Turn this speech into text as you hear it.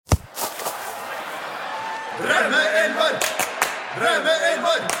Drømmeelver!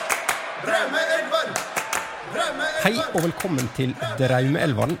 Drømmeelver! Drømmeelver! Hei og velkommen til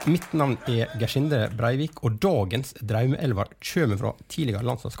Drømmeelveren. Mitt navn Gersinde Breivik, og dagens Drømmeelver kommer fra tidligere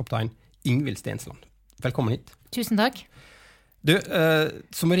landslagskaptein Ingvild Stensland. Velkommen hit. Tusen takk. Du,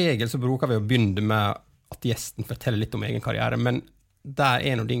 som regel så bruker vi å begynne med at gjesten forteller litt om egen karriere, men der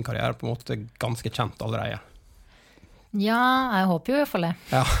nå din karriere på en måte ganske kjent allerede. Ja, jeg håper jo I hvert fall det.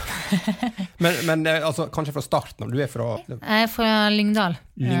 Ja. Men altså, kanskje fra starten av, du fra... Jeg fra Lyngdal.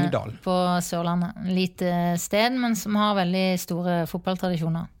 Lyngdal. På Sørlandet. En lite sted, men som har veldig store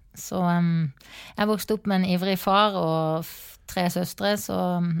fotballtradisjoner. Så jeg vokste opp med en ivrig far og 3 søstre, så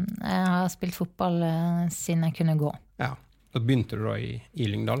jeg har spilt fotball siden jeg kunne gå. Ja. Da begynte du da I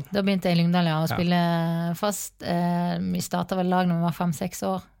Lyngdal? Da begynte jeg I Lyngdal, ja, å spille fast. Vi startet vel lag når vi var 5-6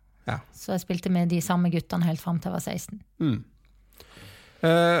 år. Ja. Så jeg spilte med de samme guttene helt frem til jeg var 16.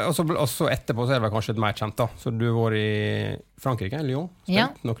 Og så etterpå så det vel kanskje mer kjent da. Så du var I Frankrike, Lyon,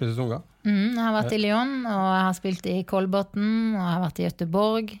 spilt noen sesonger? Jeg har vært I Lyon, og jeg har spilt I Kolbotn, og jeg har vært I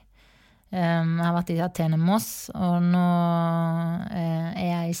Göteborg. Jeg har vært I Athene Moss, og nå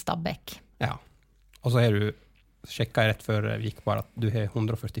jeg I Stabæk. Ja, og så du sjekket rett før vi gikk bare at du har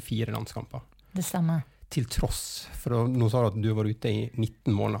 144 landskamper. Det stemmer. Til tross, for nå sa du at du var ute I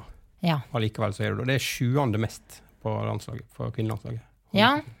 19 måneder. Ja. Og likevel så du det. Det 7. mest på landslaget, på kvinnelandslaget.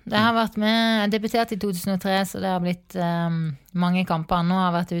 Ja, det har vært med. Jeg debuterte I 2003, så det har blitt mange kamper. Nå har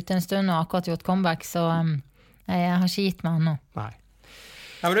jeg vært ute en stund og akkurat gjort comeback, så jeg har ikke gitt meg ennå. Nei.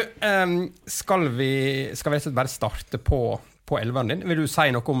 Ja, men du, skal vi bare starte på elveren din? Vil du si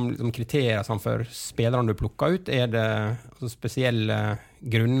noe om liksom, kriterier for spillerne du plukker ut? Det altså, spesielle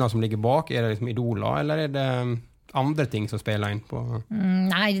grunner som ligger bak? Det liksom idoler, eller det andre ting som spiller inn på?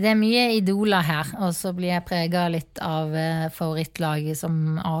 Nei, det mye idoler her, og så blir jeg preget litt av favorittlaget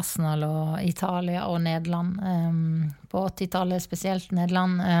som Arsenal og Italia og Nederland. På 80-tallet spesielt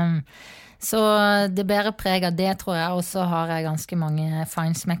Nederland. Så det bærer preg av det, tror jeg. Og så har jeg ganske mange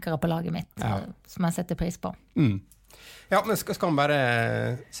feinsmekkere på laget mitt, som jeg setter pris på. Ja, men skal vi bare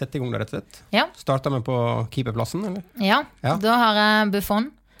sette I gang det rett og slett? Ja. Starter vi på keeperplassen, eller? Ja, da har jeg Buffon.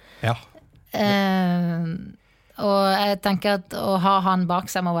 Ja. Og jeg tenker at å ha han bak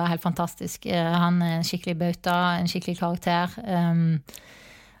seg må være helt fantastisk. Han en skikkelig bauta, en skikkelig karakter.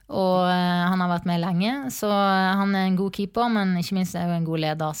 Og han har vært med lenge, så han en god keeper, men ikke minst jo en god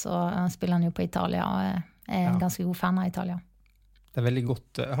leder. Så spiller han jo på Italia, og en ganske god fan av Italia. Det veldig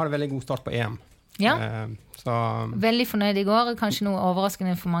godt, har en veldig god start på EM. Ja, så... veldig fornøyd I går. Kanskje noe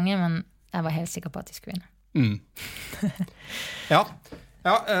overraskende for mange, men jeg var helt sikker på at de skulle vinne. Ja,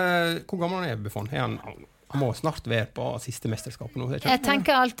 hvor gammel er Buffon? Han må snart være på siste mesterskap nå. Jeg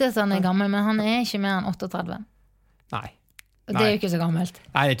tenker alltid at han gammel, men han ikke mer enn 38. Nei. Og det jo ikke så gammelt.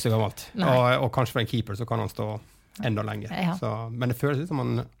 Nei, det ikke så gammelt. Og kanskje for en keeper så kan han stå enda lenger. Ja. Så, men det føles litt som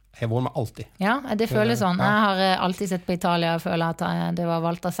han har vært med alltid. Ja, det føles sånn. Jeg har alltid sett på Italia og føler at det var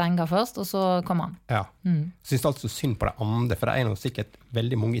Walter Senga først, og så kom han. Ja. Synes alltid så synd på de andre, for det noe sikkert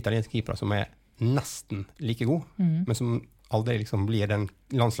veldig mange italienske keepere som nesten like gode, men som aldri liksom blir den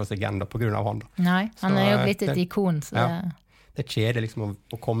landslagslegenda på grunn av han. Da. Nei, han jo blitt et ikon. Så det kjeder liksom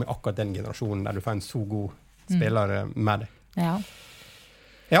å komme I akkurat den generasjonen der du får en så god spiller med deg.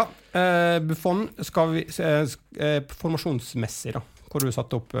 Ja, Buffon skal vi formasjonsmessig da. Hvor har du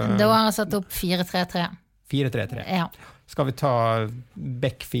satt opp? Da har jeg satt opp 4-3-3. 4-3-3. Ja. Skal vi ta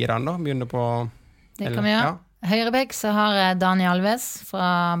Beck-4 da? Begynne på... Det kan vi gjøre. Ja. Høyre Beck så har jeg Dani Alves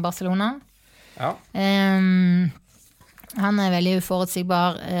fra Barcelona. Ja. Han veldig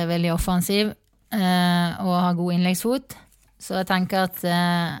uforutsigbar, veldig offensiv, og har god innleggsfot. Så jeg tenker at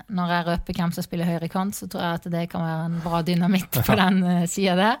når jeg røper hvem som spiller høyre kant, så tror jeg at det kan være en bra dynamitt på den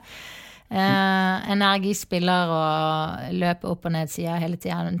siden der. Energisk spiller og løper opp og ned siden hele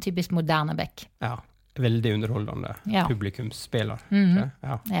tiden. En typisk moderne Beck. Ja, veldig underholdende publikumsspiller.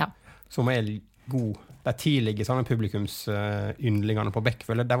 Ja. Som god. De tidlige sånne publikumsyndlingene på Beck,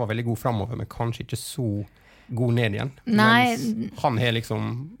 føler de var veldig gode fremover, men kanskje ikke så god ned igjen. Nei. Mens han har liksom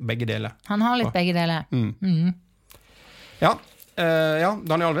begge deler. Han har litt begge deler. Ja,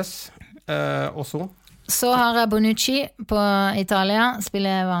 Daniel Alves. Og så har jeg Bonucci på Italia,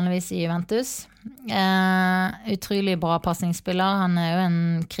 spiller vanligvis I Juventus. Utrolig bra passningsspiller. Han jo en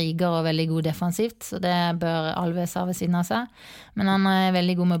kriger og veldig god defensivt, så det bør Alves ha ved siden av seg. Men han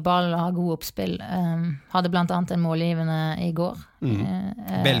veldig god med ball og har god oppspill. Hadde blant annet en målgivende I går.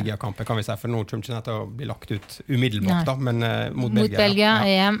 Belgia-kampen kan vi si, for nå tror jeg ikke til å bli lagt ut umiddelbart, da, men mot Belgia. Mot Belgia,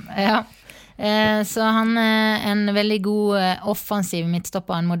 ja. Så han en veldig god offensiv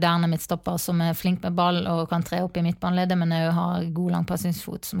midtstopper, en moderne midtstopper som flink med ball og kan tre opp I midtbaneleddet, men også har god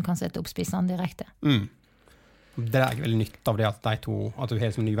langpassingsfot som kan sette opp spissene direkte. drar veldig nytt av det at de to, at du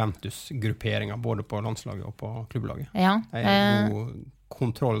har som Juventus-grupperinger både på landslaget og på klubblaget. Ja. De har god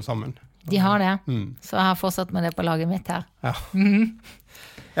kontroll sammen. De har det, så jeg har fortsatt med det på laget mitt her. Ja,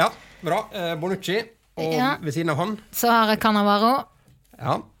 ja bra. Bonucci, og ved siden av han så har jeg Cannavaro.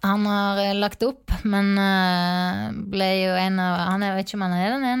 Ja. Han har lagt opp, men ble jo han er, vet ikke om han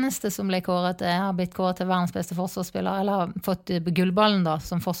er den eneste som har blitt kåret til verdens beste forsvarsspiller, eller har fått gullballen da,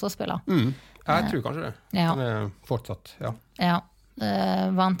 som forsvarsspiller. Jeg tror kanskje det. Ja. Han er fortsatt, ja. Ja,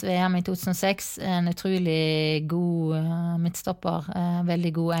 vant VM i 2006, en utrolig god midtstopper,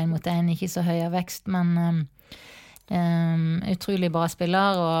 veldig god 1-mot-1, ikke så høy av vekst, men utrolig bra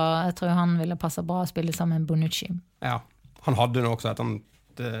spiller, og jeg tror han ville passe bra å spille sammen med Bonucci. Ja, han hadde nå også et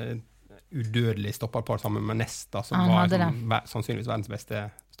udødelig stopperpar sammen med Nesta, som han var sannsynligvis verdens beste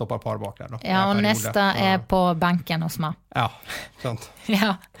stopperpar bak der. Da, ja, og Nesta er på benken hos meg. Ja, sant.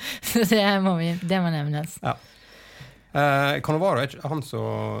 Ja, så det må nevnes. Ja. Cannavaro, han så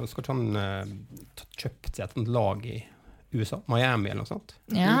skal ikke han kjøpt seg et lag i USA, Miami eller noe sånt.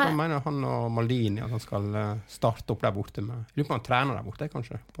 Ja. Jeg mener han og Maldini at han skal starte opp der borte med, lurer på om han trener der borte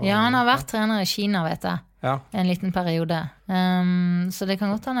kanskje. Ja, han har vært trener i Kina, vet jeg. Ja. En liten periode. Så det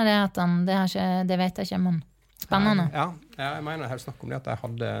kan godt hende det at det vet jeg ikke, men spennende. Ja, jeg mener her snakk om det at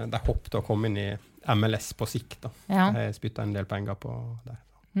de hoppet å komme inn i MLS på sikt da. Ja. Jeg spyttet en del penger på det.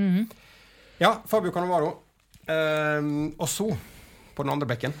 Ja, Fabio Cannavaro. Og så på den andre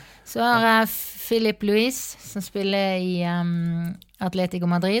bekken. Så har jeg Philip Luis, som spiller i Atletico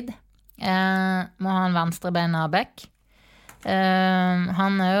Madrid. Må ha en venstrebeina bekk.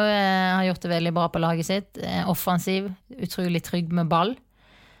 Han har gjort det veldig bra på laget sitt. Offensiv, utrolig trygg med ball.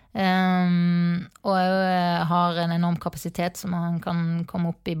 Og har en enorm kapasitet som han kan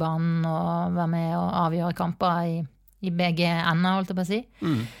komme opp i banen og være med og avgjøre kamper i begge ender, holdt jeg på å si.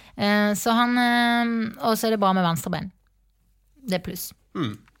 Så og så er det bra med venstrebein. Det er pluss.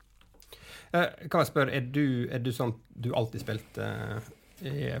 Kan jeg spørre, er du sånn du alltid spilt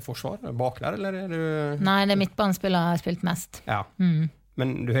i forsvar bak der, eller er du... Nei, det er midtbanespiller jeg har spilt mest. Ja, men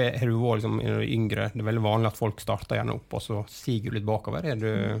har du vært liksom, yngre, det er veldig vanlig at folk starter gjerne opp og så siger du litt bakover. Fant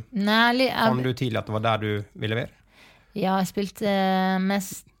du tidlig at det var der du ville være? Ja, jeg spilte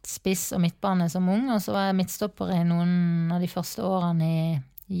mest spiss og midtbane som ung, og så var jeg midtstopper i noen av de første årene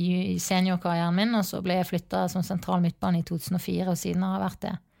i seniorkarrieren min, og så ble jeg flyttet som sentral midtbane i 2004, og siden har jeg vært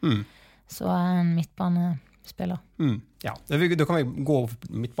det. Så er jeg en midtbanespiller. Ja, da kan vi gå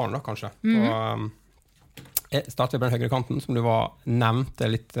midtbanen da, kanskje. Starter vi på den høyre kanten, som du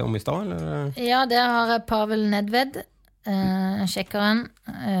nevnte litt om i stad, eller? Ja, det har jeg Pavel Nedved, sjekkeren,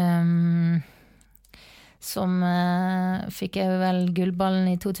 som fikk jeg vel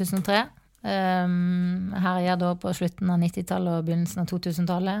gullballen i 2003. Herja da på slutten av 90-tallet og begynnelsen av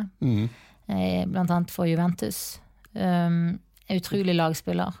 2000-tallet, blant annet for Juventus. Utrolig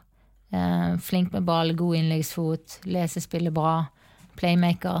lagspiller, flink med ball, god innleggsfot, lesespiller bra,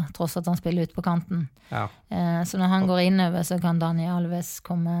 playmaker tross at han spiller ut på kanten. Så når han går innover så kan Dani Alves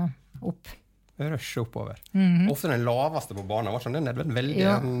komme opp. Røsje oppover. Ofte den laveste på banen var sånn, den er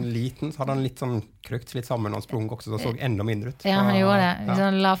veldig liten, så hadde han litt sånn krøkt litt sammen når han sprung også, så det så enda mindre ut. Ja, han gjorde det,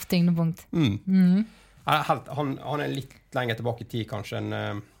 sånn lavt tyngdepunkt. Han er litt lenger tilbake i tid kanskje enn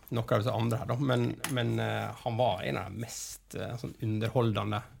noen av disse andre her da, men han var en av de mest sånn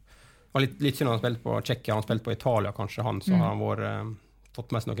underholdende. Det var litt synd han spilte på Tsjekkia, han spilte på Italia kanskje han, så har han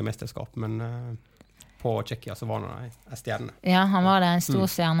fått mest noe mesterskap, men på Tsjekkia så var han en stjerne. Ja, han var det, en stor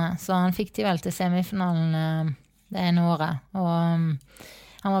stjerne, så han fikk de vel til semifinalen det ene året, og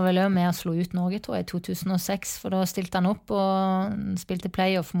han var vel også med å slå ut Norge, tror jeg, i 2006, for da stilte han opp og spilte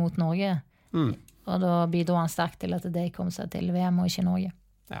playoff mot Norge, og da bidro han sterkt til at de kom seg til VM og ikke Norge.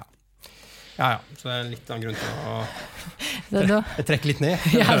 Ja, så det er litt av en grunn til å trekke litt ned.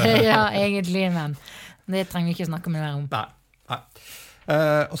 Ja, egentlig, men det trenger vi ikke snakke mer om. Nei.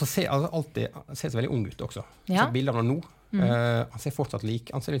 Og så ser så veldig ung ut også. Så bilder av ham nå, han ser fortsatt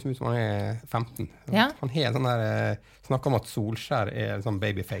han ser litt ut som han er 15. Han har en sånn der, snakker om at Solskjær er en sånn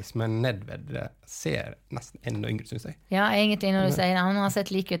babyface, men Nedved ser nesten enda yngre, synes jeg. Ja, egentlig når du sier det, han har sett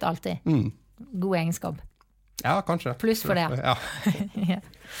like ut alltid. God egenskap. Ja, kanskje. Pluss for det.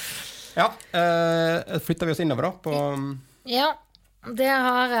 Ja, flytter vi oss innover da? Ja, det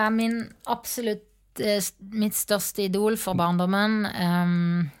har jeg mitt største idol for barndommen.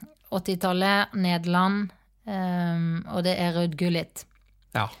 80-tallet, Nederland, og det er Ruud Gullit.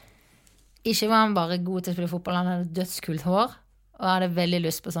 Ja. Ikke var han bare god til å spille fotball, han hadde dødskult hår, og jeg hadde veldig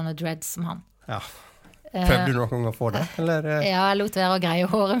lyst på sånne dreads som han. Ja. Prøvde du noen gang å få det? Eller? Ja, jeg lot være å greie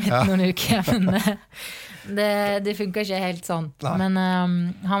håret mitt noen uker, men det funker ikke helt sånn. Nei. Men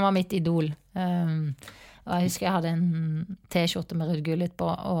han var mitt idol. Og jeg husker jeg hadde en t-skjorte med Ruud Gullit på,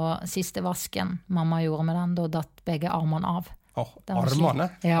 og siste vasken mamma gjorde med den, da datt begge armene av. Den var armene?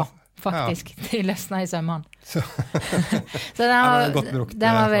 Ja, faktisk. De løsna i sømmene. Så den var,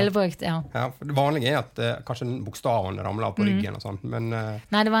 den var veldig brukt, ja. For det vanlige er at kanskje bokstavene ramler av på ryggen og sånn, men...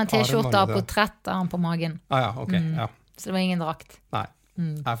 Nei, det var en t-skjorte av portrett av han på magen. Ok, Så det var ingen drakt. Nei,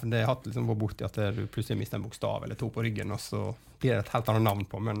 for det har hatt liksom vært borti at du plutselig mister en bokstav eller to på ryggen, og så blir det et helt annet navn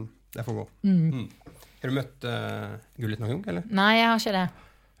på, men det får gå. Har du møtt Gullit noen gang, eller? Nei, jeg har ikke det.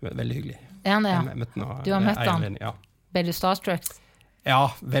 Veldig hyggelig. Er han det, ja? Du har møtt han? Ja. Ble du starstruck? Ja,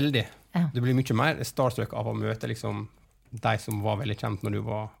 veldig. Ja. Du blir mye mer starstruck av å møte liksom de som var veldig kjent når du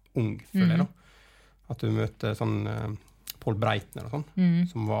var ung, føler jeg da. At du møter sånn Paul Breitner og sånn,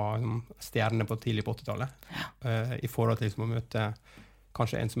 som var stjerne på tidlig på 80-tallet, i forhold til liksom å møte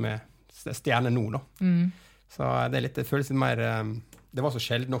kanskje en som er stjerne nå da. Så det føles litt mer, det var så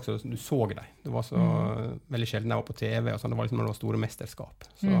sjelden også, du så deg. Det var så veldig sjelden jeg var på TV, og sånn, det var liksom når det var store mesterskap.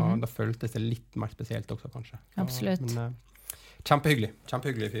 Så da føltes det litt mer spesielt også, kanskje. Absolutt. Men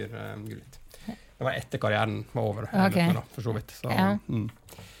kjempehyggelig fyr, Gullit. Det var etter karrieren var over, da, for så vidt. Så,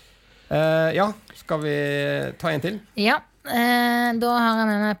 skal vi ta en til? Ja, da har jeg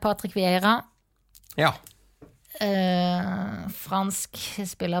med meg Patrick Vieira. Ja. Fransk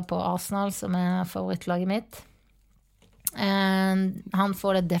spiller på Arsenal, som er favorittlaget mitt. Han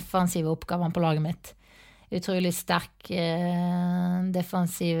får det defensive oppgaven på laget mitt. Utrolig sterk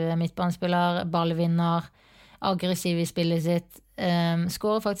defensiv midtbanespiller, ballvinner, aggressiv i spillet sitt.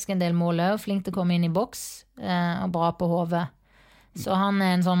 Skårer faktisk en del mål, og flink til å komme inn i boks, og bra på hodet. Så han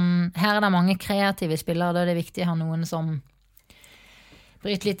er en sånn, her er det mange kreative spillere, da er det viktig å ha noen som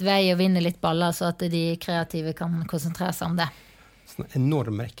bryter litt vei og vinner litt baller, så at de kreative kan konsentrere seg om det. Sånn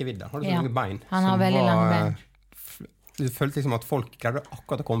enorm rekkevidde. Har du så mange bein? Han har veldig lange bein. Du følte liksom at folk greide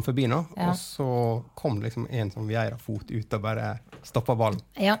akkurat å komme forbi nå, og så kom det liksom en som Vieira fot ut og bare stoppet ballen.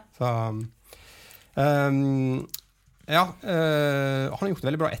 Ja. Så, han har gjort det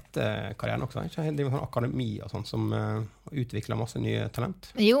veldig bra etter karrieren også. Ikke? Det er jo sånn akademi og sånn som utvikler masse nye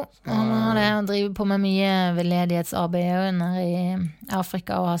talent. Jo, han har det. Han driver på med mye veldedighetsarbeid under i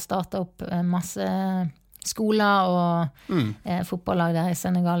Afrika og har startet opp masse skoler og fotballag der i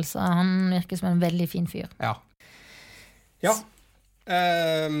Senegal, så han virker som en veldig fin fyr. Ja. Var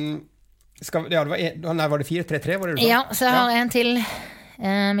det 4-3-3, var det du sa? Ja, så jeg har en til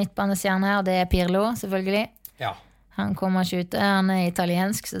midtbanestjerne her, det er Pirlo, selvfølgelig. Ja. Han kommer ikke ut, han er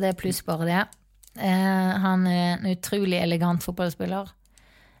italiensk, så det er pluss bare det. Han er en utrolig elegant fotballspiller.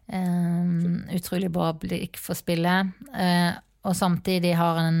 Utrolig bra blikk for spillet. Og samtidig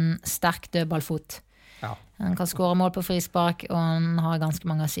har han en sterk dødballfot. Ja. Han kan skåre mål på frispark, og han har ganske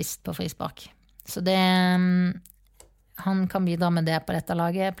mange assist på frispark. Så det, han kan bidra med det på dette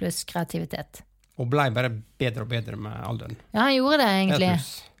laget, pluss kreativitet. Og ble bare bedre og bedre med alderen. Ja, han gjorde det egentlig.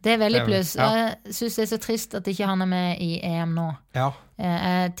 Det er veldig pluss. Ja. Jeg synes det er så trist at ikke han er med i EM nå. Ja.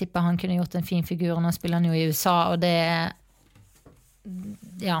 Jeg tipper han kunne gjort en fin figur, og nå spiller han jo i USA, og det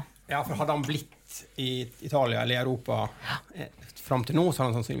ja, for hadde han blitt i Italia eller i Europa frem til nå, så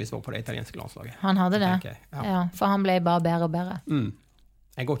hadde han sannsynligvis vært på det italienske landslaget. Han hadde det. Okay. Ja, for han ble bare bedre og bedre.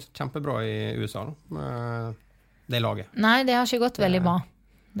 Det går kjempebra i USA da, med det laget. Nei, det har ikke gått veldig bra.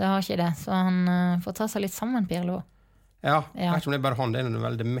 Det har ikke det, så han får ta seg litt sammen, Pirlo. Ja, jeg vet ikke om det er bare han, det er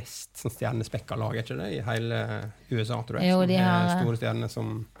vel det mest sånn, stjernespekka laget, ikke det, i hele USA, tror jeg. Jo, de har store stjerner som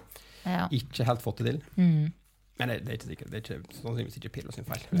ikke helt fått det til. Men det er ikke sikkert, det er ikke, sannsynligvis ikke Pirlo sin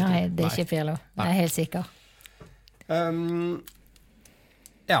feil. Nei, det er ikke Pirlo, det er helt sikker.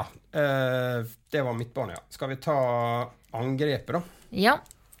 Det var midtbane, ja. Skal vi ta angrepet da? Ja,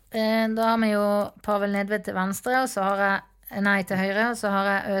 da har vi jo Pavel Nedved til venstre, og så har jeg Nei til høyre, og så har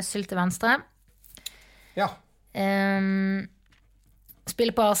jeg Øsil til venstre. Ja.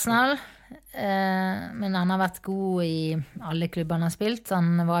 Spiller på Arsenal, men han har vært god i alle klubbene han har spilt.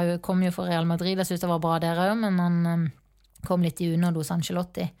 Han kom jo for Real Madrid, jeg synes det var bra der også, men han kom litt i unåd hos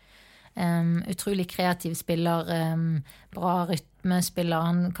Ancelotti. Utrolig kreativ spiller, bra rytmespiller,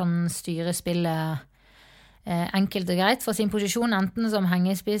 han kan styre spillet enkelt og greit for sin posisjon, enten som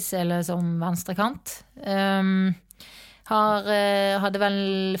hengespiss eller som venstrekant. Hadde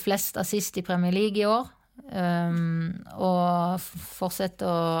vel flest assist i Premier League i år, og fortsetter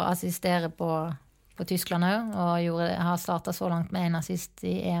å assistere på Tyskland også, og har startet så langt med en assist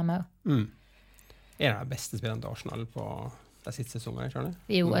i EM også. Er det beste spilleren til Arsenal på de siste sesongene, ikke det?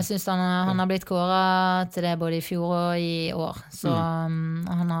 Jo, jeg synes han har blitt kåret til det både i fjor og i år, så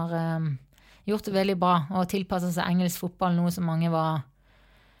han har gjort det veldig bra, og tilpasset seg engelsk fotball, noe som mange var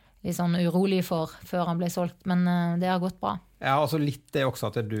litt sånn urolig for før han ble solgt, men det har gått bra. Ja, altså litt det også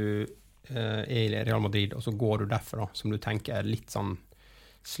at du i Real Madrid, og så går du derfra, som du tenker er litt sånn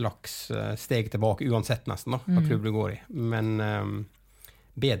slags steg tilbake, uansett nesten da, hva klubb du går i. Men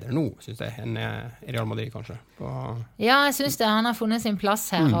bedre nå, synes jeg, enn i Real Madrid, kanskje. Ja, jeg synes det. Han har funnet sin plass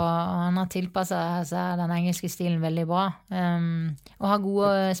her, og han har tilpasset seg den engelske stilen veldig bra. Og har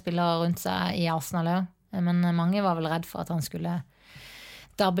gode spillere rundt seg i Arsenal også. Men mange var vel redd for at han skulle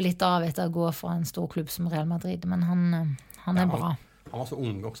dabbe litt av etter å gå fra en stor klubb som Real Madrid. Men han er bra. Han var så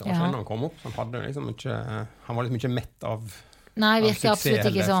ung også, når han kom opp. Så han var liksom ikke mett av Nei, virker absolutt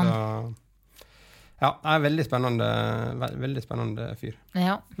ikke sånn. Ja, det er veldig spennende fyr.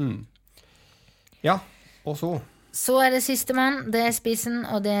 Ja. Ja, og så? Så er det siste mann, det er spissen,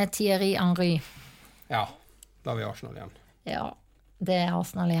 og det er Thierry Henry. Ja, da er vi Arsenal igjen. Ja, det er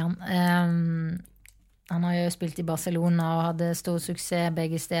Arsenal igjen. Han har jo spilt i Barcelona og hadde stor suksess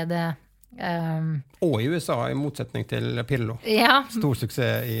begge steder. Og i USA, i motsetning til Pirlo. Ja, stor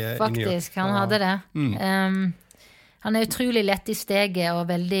suksess i New York. Faktisk, han hadde det. Han er utrolig lett i steget og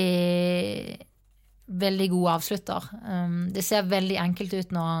veldig god avslutter. Det ser veldig enkelt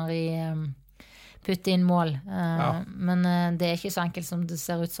ut når han putter inn mål, men det er ikke så enkelt som det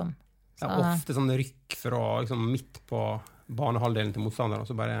ser ut som. Så, det er ofte sånn rykk fra liksom, midt på banehalvdelen til motstanderen, og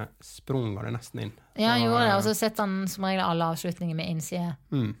så bare sprunger det nesten inn. Ja, han gjorde det, og så setter han som regel alle avslutninger med innside.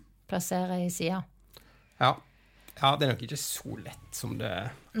 Plasserer i siden. Ja, det er nok ikke så lett som det...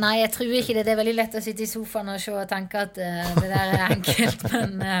 Nei, jeg tror ikke det. Det er veldig lett å sitte i sofaen og se og tenke at det der er enkelt, men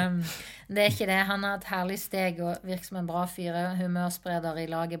det er ikke det. Han har et herlig steg og virker som en bra fyr, humørspreder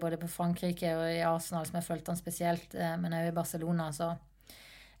i laget både på Frankrike og i Arsenal, som jeg følte han spesielt, men også i Barcelona, så...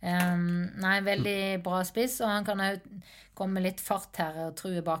 Nei, veldig bra spiss, og han kan jo komme med litt fart her og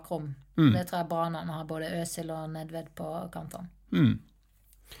true bakrom. Det tror jeg er bra når han har både Øsil og Nedved på kantene.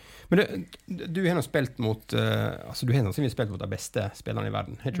 Men du har nå spilt mot altså du har sannsynligvis spilt mot de beste spillerne i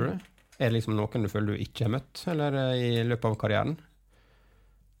verden, har du det? Er det liksom noen du føler du ikke har møtt, eller i løpet av karrieren?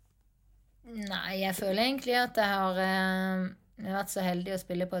 Nei, jeg føler egentlig at jeg har vært så heldig å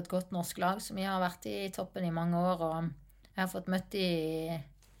spille på et godt norsk lag, som jeg har vært i toppen i mange år, og jeg har fått møtt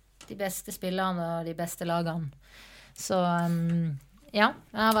de beste spillerne og de beste lagene. Så ja,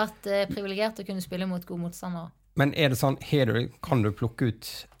 jeg har vært privilegert å kunne spille mot gode motstandere. Men er det sånn, kan du plukke ut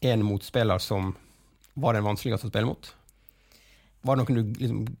en motspiller som var den vanskeligste å spille mot? Var det noen du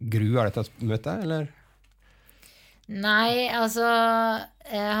liksom gruer deg til å møte, eller? Nei, altså,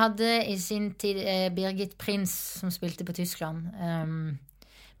 jeg hadde i sin tid Birgit Prinz som spilte på Tyskland.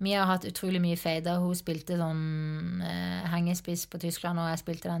 Mia har hatt utrolig mye feider. Hun spilte sånn hengespiss på Tyskland, og jeg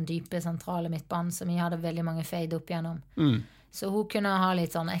spilte den dype, sentrale midtbanen, så Mia hadde veldig mange feider opp igjennom. Så hun kunne ha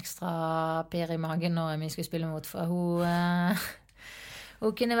litt sånn ekstra pyr i magen når vi skulle spille mot, for hun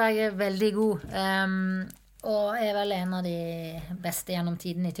kunne være veldig god, og er vel en av de beste gjennom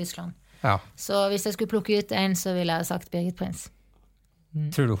tiden i Tyskland. Ja. Så hvis jeg skulle plukke ut en, så ville jeg sagt Birgit Prinz.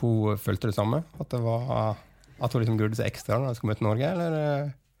 Tror du hun følte det samme? At hun liksom grudde seg ekstra når hun skulle møte Norge,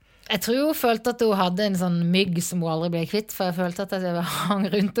 eller? Jeg tror hun følte at hun hadde en sånn mygg som hun aldri ble kvitt, for jeg følte at jeg hang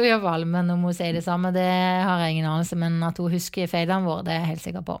rundt henne i hvert fall, men om hun sier det samme, det har jeg ingen anelse, men at hun husker feidene våre, det er jeg helt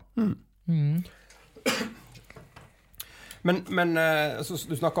sikker på. Men så,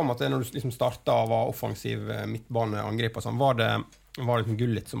 du snakket om at når du liksom startet og var offensiv midtbaneangrep og sånn, var det liksom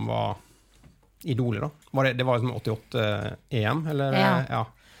Gullit som var idolet da? Det var liksom 88 EM, eller? Ja.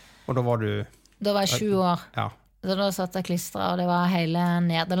 Og da var du... Da var jeg 20 år. Ja. Så da satt jeg klistret, og det var hele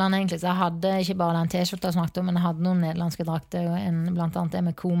Nederland egentlig. Så jeg hadde ikke bare den t-skjorta jeg snakket om, men jeg hadde noen nederlandske drakter, blant annet det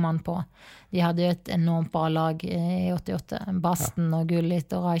med Koeman på. De hadde jo et enormt bra lag i 88. Basten og Gullit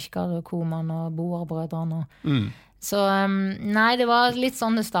og Rijkaard og Koeman og Boer-brødrene. Så nei, det var litt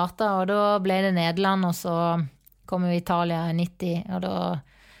sånn det startet, og da ble det Nederland, og så kom jo Italia i 90, og da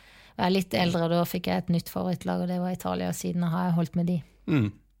var jeg litt eldre, og da fikk jeg et nytt favorittlag, og det var Italia, og siden har jeg holdt med de.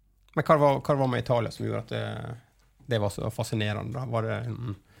 Men hva var med Italia som gjorde at det var så fascinerende da?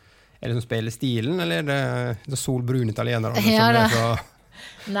 Er det som spillestilen, eller er det solbrun italienere? Ja,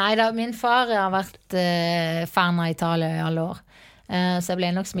 Neida, min far har vært fan av Italia i alle år. Så jeg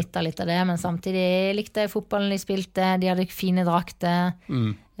ble nok smittet litt av det, men samtidig likte jeg fotballen de spilte, de hadde fine drakter,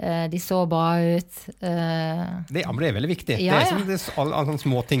 de så bra ut. Det er veldig viktig. Ja, det er alle sånne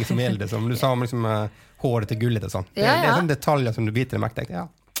små ting som gjelder, som du sa om liksom, håret til Gullit og sånn. Det er sånne detaljer som du biter i merket.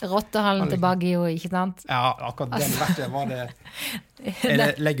 Ja. Rottehallen til Baggio, ikke sant? Ja, akkurat den verden var det...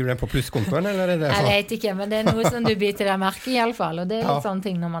 legger du den på plusskontoen, eller er det sånn? Jeg vet ikke, men det er noe som du biter deg merke i alle fall, og det er litt sånne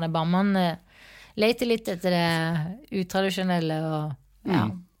ting når man er barn. Man leter litt etter det utradisjonelle, og ja.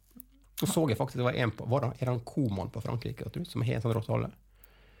 Så så jeg faktisk, det var en på, er det en Koeman på Frankrike, som har en sånn rottehalle?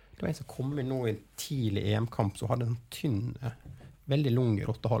 Det var en som kom inn nå i en tidlig EM-kamp, så hadde en tynn veldig lung i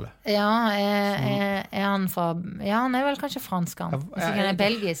rotteholdet. Ja, er han fra... Ja, han er vel kanskje fransk, han. Hvis ikke han er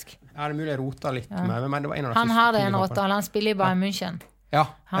belgisk. Ja, det er mulig jeg roter litt med, men det var en av de Han har det en rotteholde, han spiller i Bayern München. Ja,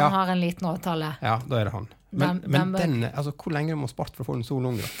 Han har en liten rotteholde. Ja, da er det han. Men den, altså, hvor lenge må spart for å få den så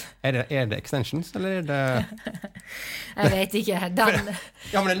lung da? Er det extensions, eller er det... Jeg vet ikke.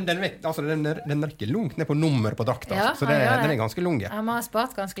 Ja, men den rekker langt ned på nummer på drakta, Ja, så den er ganske lung. Jeg må ha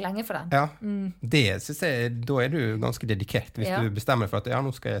spart ganske lenge for den. Ja, det synes jeg, da er du ganske dedikert, hvis du bestemmer for at, ja,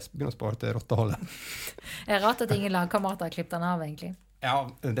 nå skal jeg begynne å spare til rotteholdet. Det er rart at ingen lagkamerater har klippet den av, egentlig. Ja,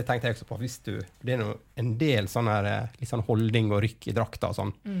 det tenkte jeg også på. Hvis det er en del sånn her, litt sånn holdning og rykk i drakta og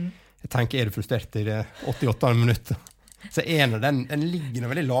sånn. Jeg tenker, er du frustrert i det 88 minutter? Så den ligger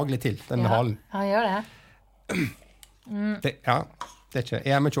noe veldig laglig til, den halen. Han gjør det. Det er ikke,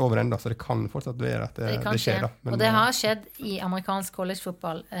 jeg er ikke over enda, så det kan fortsatt være at det skjer. Da. Men, og det har skjedd i amerikansk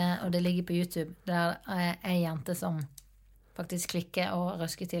college-fotball, og det ligger på YouTube, der en jente som faktisk klikker og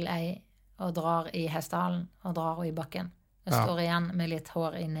røsker til og drar i hestehalen, og drar i bakken. Og står igjen med litt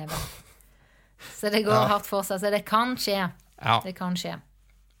hår i neven. Så det går hardt for seg, så det kan skje. Det kan skje.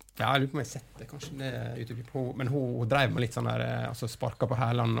 Ja, jeg lurer på om jeg har sett det, kanskje det YouTube på, men hun drev med litt sånn der, altså sparket på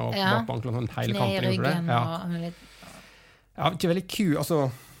hælene og bak på ankelen, sånn hele kampen. Kne i ryggen og litt... Ja, ikke veldig altså,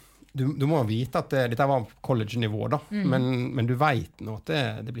 du må vite at dette var college-nivå da, men du vet nå at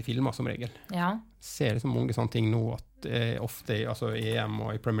det blir filmet som regel. Ja. Ser liksom mange sånne ting nå, at ofte altså i EM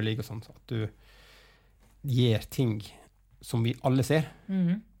og i Premier League og sånt, at du gjør ting som vi alle ser,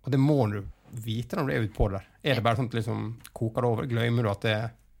 og det må du vite når du er ute på der. Er det bare sånn at liksom koker over, glemmer du at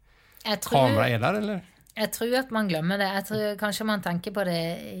kamera er der, eller? Jeg tror at man glemmer det. Jeg tror kanskje man tenker på det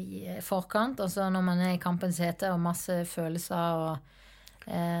i forkant, og så når man er i kampens hete og masse følelser og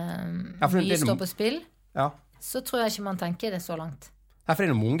mye står på spill, så tror jeg ikke man tenker det så langt. For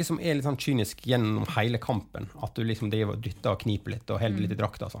det er mange som er litt sånn kynisk gjennom hele kampen, at du liksom driver og dytter og kniper litt og helder litt i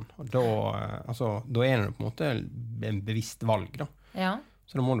drakta og sånn. Og da er det på en måte en bevisst valg da. Ja.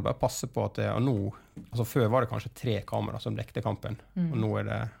 Så da må du bare passe på at nå, altså før var det kanskje 3 kamera som dekte kampen, og nå er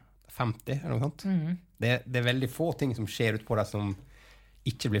det 50, eller noe sånt. Det er veldig få ting som skjer ut på det som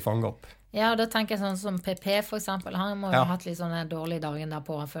ikke blir fanget opp. Ja, og da tenker jeg sånn som PP for eksempel, han må jo ha hatt litt sånne dårlige dagen der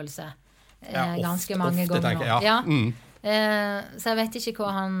på å føle seg ganske mange ganger nå. Ja. Så jeg vet ikke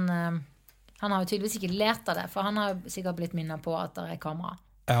hva han har jo tydeligvis ikke lært av det, for han har jo sikkert blitt minnet på at det er kamera.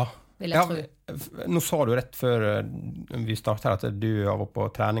 Vil jeg tro. Nå sa du rett før vi startet her at du var på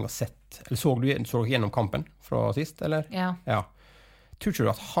trening og sett, eller så du gjennom kampen fra sist, eller? Ja. Tror ikke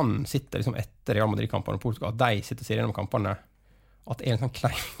du at han sitter liksom etter Real Madrid-kampene og Portugal, at de sitter og ser gjennom kampene, at det er en sånn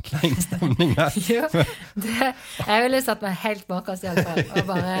klein stemning der? Jeg ville satt meg helt bakerst i alle fall, og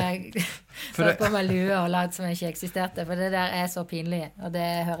bare satt på meg lue og latt som jeg ikke eksisterte, for det der er så pinlig, og det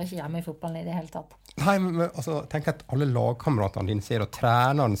hører ikke hjemme i fotballen i det hele tatt. Nei, men altså, tenk at alle lagkameratene dine ser, og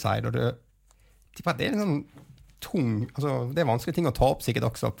treneren sier, og det er en sånn tung, altså, det er vanskelige ting å ta opp sikkert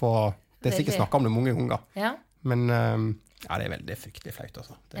også på, det er sikkert snakket om det mange ganger, men det er fryktelig flaut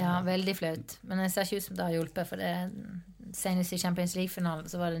altså. Veldig flaut, men jeg ser ikke ut som det har hjulpet, for det senest i Champions League-finalen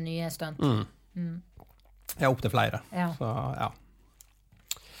så var det nye stunt. Opp til flere. Så,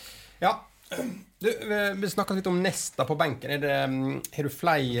 Du, vi snakket litt om Nesta på benken. Har du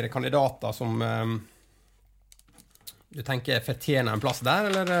flere kandidater som du tenker fortjener en plass der,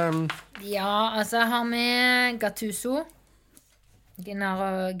 eller? Ja, altså jeg har med Gattuso.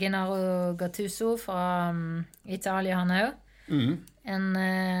 Gennaro Gattuso fra Italia, han er jo. En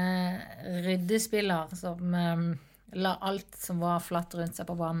ryddespiller som la alt som var flatt rundt seg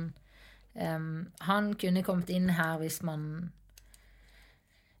på banen. Han kunne kommet inn her hvis man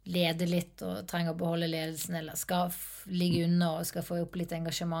leder litt og trenger å beholde ledelsen, eller skal ligge under og skal få opp litt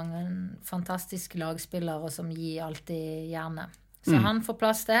engasjement. En fantastisk lagspiller og som gir alltid jernet. Så han får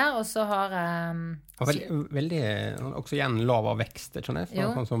plass der, og så har veldig, også igjen lav av vekst, skjønner jeg,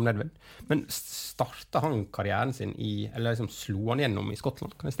 sånn som Nedved. Men startet han karrieren sin eller liksom slo han gjennom i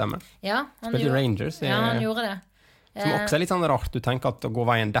Skottland, kan det stemme? Ja, han gjorde det. Som også er litt sånn rart, du tenker at å gå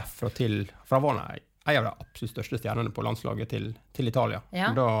veien derfra til, for han var en av de absolutt største stjernene på landslaget til Italia.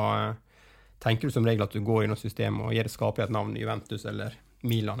 Da tenker du som regel at du går inn i system og gir det skapelig et navn i Juventus eller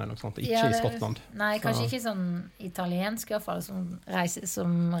Milan eller noe sånt, ikke i Skottland. Nei, kanskje ikke sånn italiensk i hvert fall, som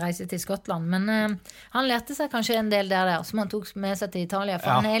reiser til Skottland, men han lærte seg kanskje en del der, som han tok med seg til Italia,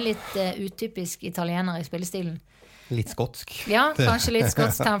 for han er litt utypisk italiener i spillestilen. Litt skotsk. Ja, kanskje litt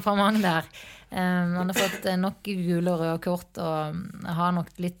skotsk temperament der. Han har fått nok gule og røde kort, og har nok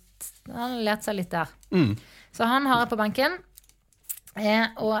han har lært seg litt der. Så han har jeg på benken, og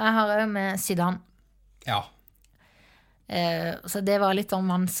jeg har også med Zidane. Ja. Så det var litt sånn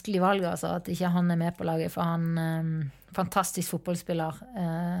vanskelig valg, altså, at ikke han er med på laget, for han fantastisk fotballspiller.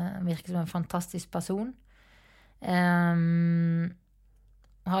 Virker som en fantastisk person.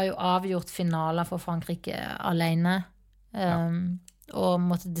 Har jo avgjort finaler for Frankrike alene. Og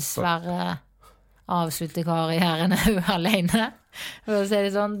måtte dessverre avslutte karrieren alene. For å si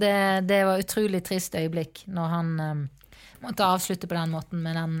det sånn. Det var utrolig trist øyeblikk når han måtte avslutte på den måten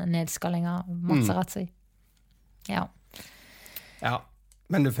med den nedskallingen av Materazzi. Ja,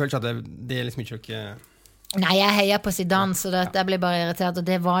 men du føler ikke at det liksom ikke... Nei, jeg heier på Zidane, så jeg ble bare irritert, og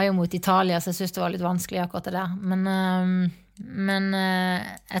det var jo mot Italia, så jeg synes det var litt vanskelig akkurat det der. Men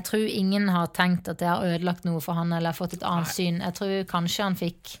jeg tror ingen har tenkt at det har ødelagt noe for han, eller fått et annet syn. Jeg tror kanskje han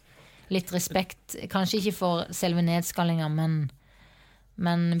fikk litt respekt, kanskje ikke for selve nedskallingen,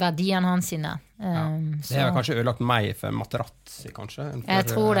 men verdiene hans sine. Det har kanskje ødelagt meg for Materazzi, kanskje? Jeg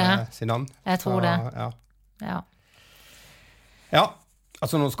tror det. Zidane. Jeg tror det. Ja,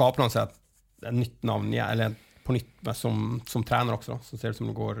 altså nå skaper han seg et nytt navn, eller på nytt som trener også, så ser det ut som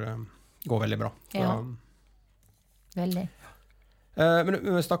det går veldig bra. Så, ja, veldig. Men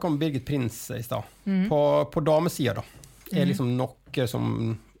vi snakket om Birgit Prins i sted. På damesiden da, liksom noe som,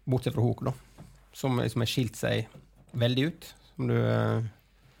 bortsett fra Hoko da, som liksom har skilt seg veldig ut, som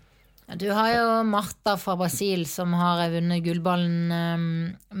du har jo Marta fra Brasil som har vunnet gullballen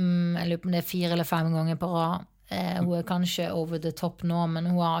jeg lurer på om det 4 eller 5 ganger på rad. Hun kanskje over the top nå, men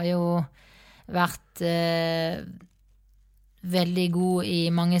hun har jo vært veldig god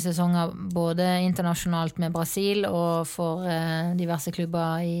i mange sesonger, både internasjonalt med Brasil og for diverse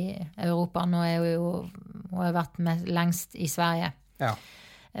klubber i Europa. Nå hun har vært lengst i Sverige. Ja,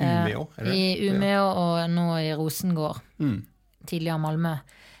 Umeå, I Umeå og nå i Rosengård, tidligere Malmö.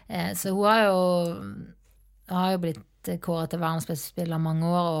 Så hun har jo blitt kåret til verdens beste spiller mange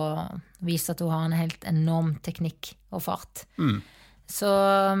år og vist at hun har en helt enorm teknikk og fart. Så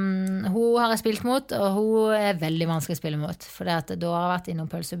hun har jeg spilt mot, og hun er veldig vanskelig å spille mot, for da har jeg vært innom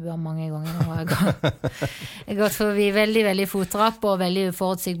pølsebuer mange ganger og jeg har gått forbi veldig, veldig fottrapp og veldig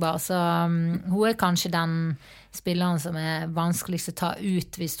uforutsigbar, så hun er kanskje den spilleren som er vanskeligst å ta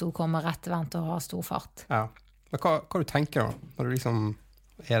ut hvis hun kommer rettvendt og har stor fart. Ja, men hva du tenker da, når du liksom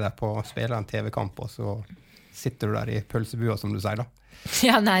er der på å spille en TV-kamp, og så sitter du der i pølsebua, som du sier da?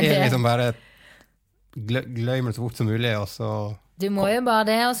 Ja, nei, det er liksom bare gløymer det så fort som mulig, og så... Du må jo bare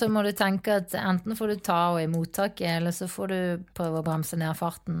det, og så må du tenke at enten får du ta og i mottaket, eller så får du prøve å bremse ned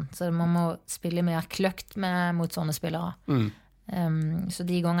farten. Så man må spille mer kløkt mot sånne spillere. Så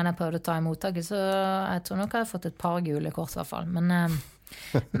de gangene jeg prøvde å ta i mottaket, så jeg tror nok jeg har fått et par gule kors i hvert fall. Men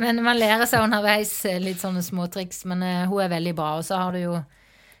man lærer seg underveis litt sånne småtriks, men hun er veldig bra. Og så har du jo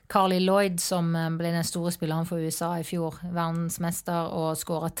Carly Lloyd, som ble den store spilleren for USA i fjor, verdensmester, og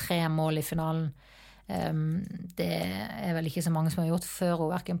skåret 3 mål i finalen. Det er vel ikke så mange som har gjort før,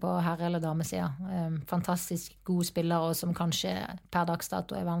 og hverken på herre- eller damesiden. Fantastisk god spiller, og som kanskje per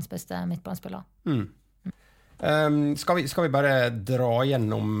dagsdato er verdens beste midtbanespiller. Skal vi bare dra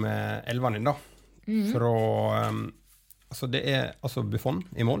gjennom elveren din da? Fra, altså det er altså Buffon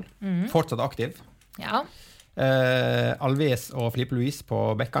i mål, fortsatt aktiv. Ja. Alves og Filipe Luis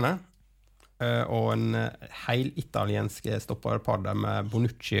på bekkene, og en heil-italiensk stopperpar der med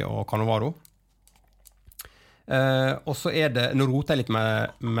Bonucci og Cannavaro. Og så er det, nå roter jeg litt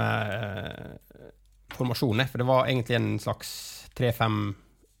med formasjonen, for det var egentlig en slags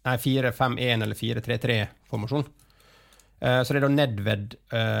 4-5-1 eller 4-3-3-formasjon. Så det er da Nedved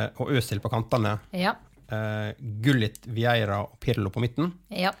og Øsil på kantene, ja. Gullit, Vieira og Pirlo på midten,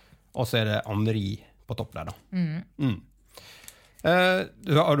 ja. Og så er det Henry på topp der da.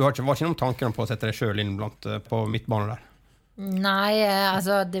 Du var ikke noen tanker på å sette deg selv inn på midtbanen der? Nei,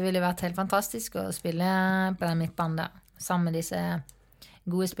 altså det ville vært helt fantastisk å spille på den midtbanen der, sammen med disse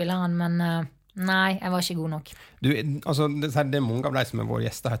gode spillerne, men nei, jeg var ikke god nok. Altså, det er mange av de som er våre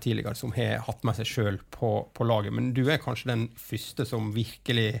gjester her tidligere som har hatt med seg selv på laget, men du er kanskje den første som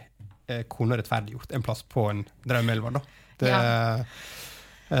virkelig kunne rettferdiggjort en plass på en drømmeelver da.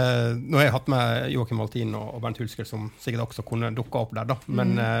 Nå har jeg hatt med Joachim Maltin og Bernt Hulsker som sikkert også kunne dukke opp der da,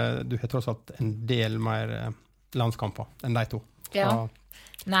 men du har tross alt en del mer landskamper enn de to. Ja.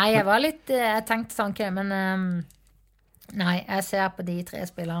 Nei, jeg tenkte tanken, men nei, jeg ser på de 3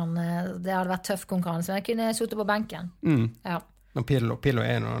 spillerne, det hadde vært tøff konkurranse, men jeg kunne suttet på benken. Ja. Pirlo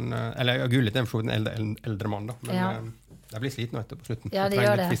er noen, eller Gullit er en eldre mann da, men det blir sliten etter på slutten. Ja, det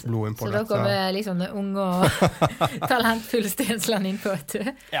gjør det. Så da kommer liksom det unge og talentfulle Stensland inn på, vet du.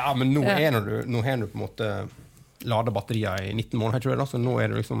 Ja, men nå har du på en måte ladet batterier i 19 måneder, tror jeg da, så nå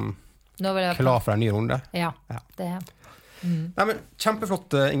er du liksom klar for en ny runde. Ja, det er. Nei, men kjempeflott,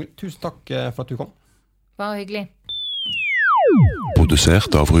 Ingrid. Tusen takk for at du kom. Bare hyggelig.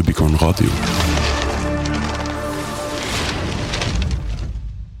 Produsert av Rubicon Radio.